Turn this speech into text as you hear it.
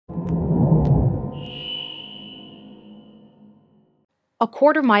A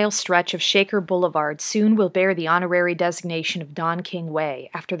quarter-mile stretch of Shaker Boulevard soon will bear the honorary designation of Don King Way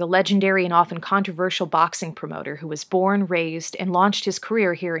after the legendary and often controversial boxing promoter who was born, raised, and launched his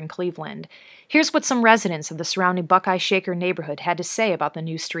career here in Cleveland. Here's what some residents of the surrounding Buckeye Shaker neighborhood had to say about the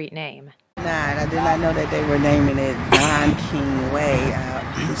new street name. I did not know that they were naming it Don King Way.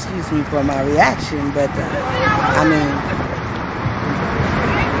 Excuse me for my reaction, but I mean,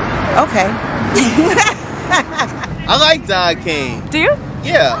 okay. I like Don King. Do you?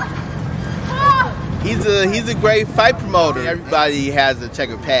 Yeah. He's a great fight promoter. Everybody has a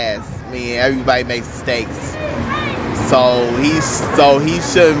checkered past. I mean, everybody makes mistakes. So he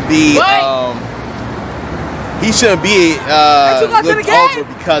shouldn't be looked over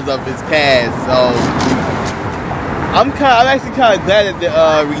because of his past. So I'm actually kind of glad that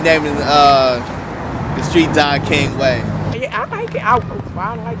they're renaming the street Don King Way. Yeah, I like it. I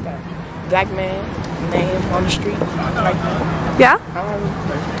like that. Black man name on the street. I like that. Yeah?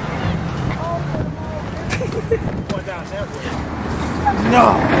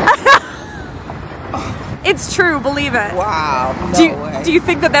 No. It's true, believe it. Wow. Do you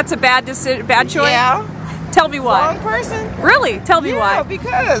think that that's a bad choice? Yeah. Tell me why. Wrong person. Really? Tell me why. Yeah,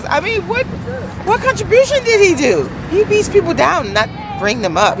 because I mean, what contribution did he do? He beats people down, not bring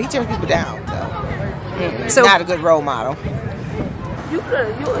them up. He tears people down. So not a good role model.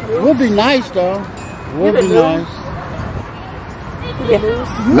 It would be nice though. It would be nice.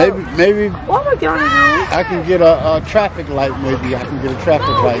 Maybe Well, I'm gonna get on the news. I can get a traffic light. Maybe I can get a traffic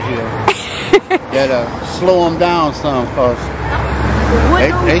light here. That'll slow them down some, cause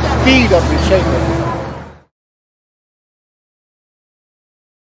they speed up and shake them.